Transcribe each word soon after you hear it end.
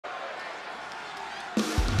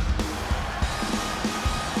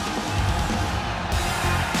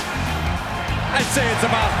I'd say it's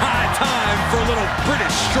about high time for a little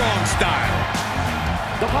British strong style.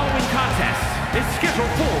 The following contest is scheduled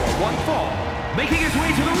for one fall. Making his way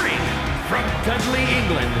to the ring from Dudley,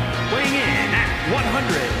 England, weighing in at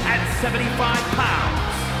 175 pounds,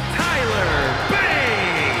 Tyler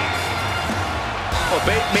Bate. Well,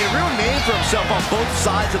 Bate made a real name for himself on both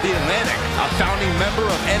sides of the Atlantic. A founding member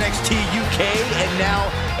of NXT UK and now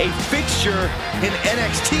a fixture in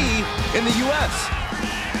NXT in the US.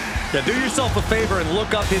 Now do yourself a favor and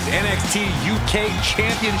look up his NXT UK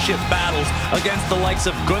Championship battles against the likes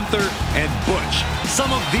of Gunther and Butch. Some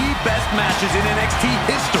of the best matches in NXT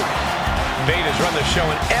history. Bate has run the show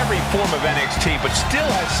in every form of NXT, but still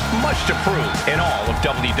has much to prove in all of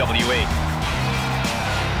WWE.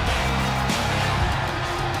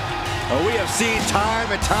 Well, we have seen time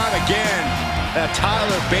and time again that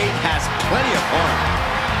Tyler Bate has plenty of heart.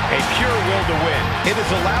 A pure will to win. It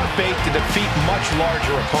has allowed Bate to defeat much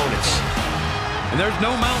larger opponents. And there's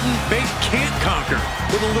no mountain Bate can't conquer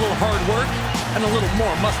with a little hard work and a little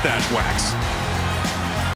more mustache wax.